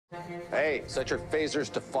Hey, set your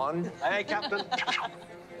phasers to fun. Hey, Captain.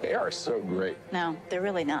 They are so great. No, they're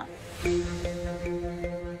really not.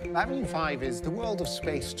 Avenue 5 is the world of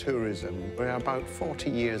space tourism. We're about 40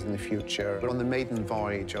 years in the future. We're on the maiden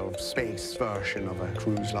voyage of space version of a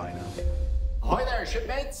cruise liner. Ahoy there,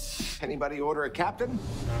 shipmates. Anybody order a captain?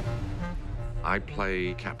 I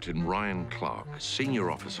play Captain Ryan Clark,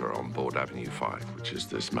 senior officer on board Avenue 5, which is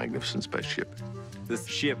this magnificent spaceship. This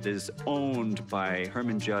ship is owned by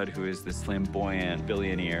Herman Judd, who is this flamboyant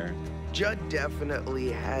billionaire. Judd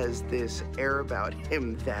definitely has this air about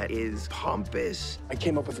him that is pompous. I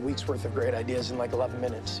came up with a week's worth of great ideas in like 11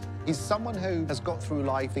 minutes. He's someone who has got through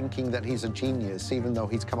life thinking that he's a genius, even though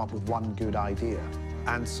he's come up with one good idea.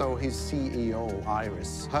 And so his CEO,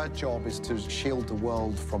 Iris, her job is to shield the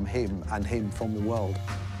world from him and him from the world.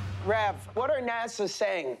 Rev, what are NASA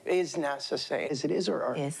saying? Is NASA saying? Is it is or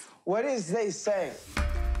are? Is. What is they saying?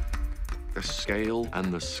 The scale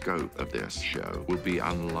and the scope of this show will be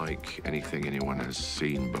unlike anything anyone has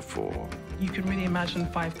seen before. You can really imagine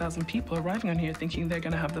 5,000 people arriving on here thinking they're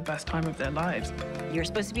going to have the best time of their lives. You're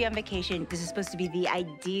supposed to be on vacation. This is supposed to be the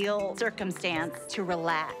ideal circumstance to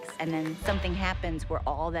relax. And then something happens where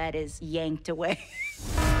all that is yanked away.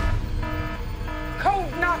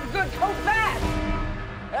 Code not good, code bad!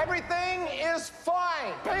 Everything is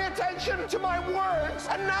fine. Pay attention to my words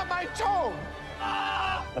and not my tone.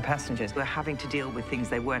 The passengers were having to deal with things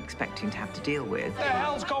they weren't expecting to have to deal with. What the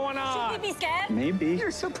hell's going on? Should we be scared? Maybe. You're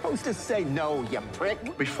supposed to say no, you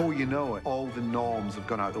prick. Before you know it, all the norms have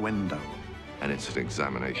gone out the window. And it's an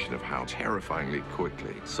examination of how terrifyingly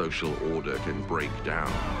quickly social order can break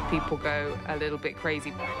down. People go a little bit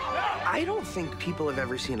crazy. I don't think people have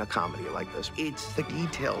ever seen a comedy like this. It's the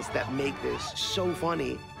details that make this so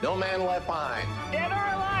funny. No man left behind. Dead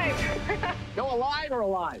or alive? No, alive or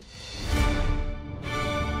alive?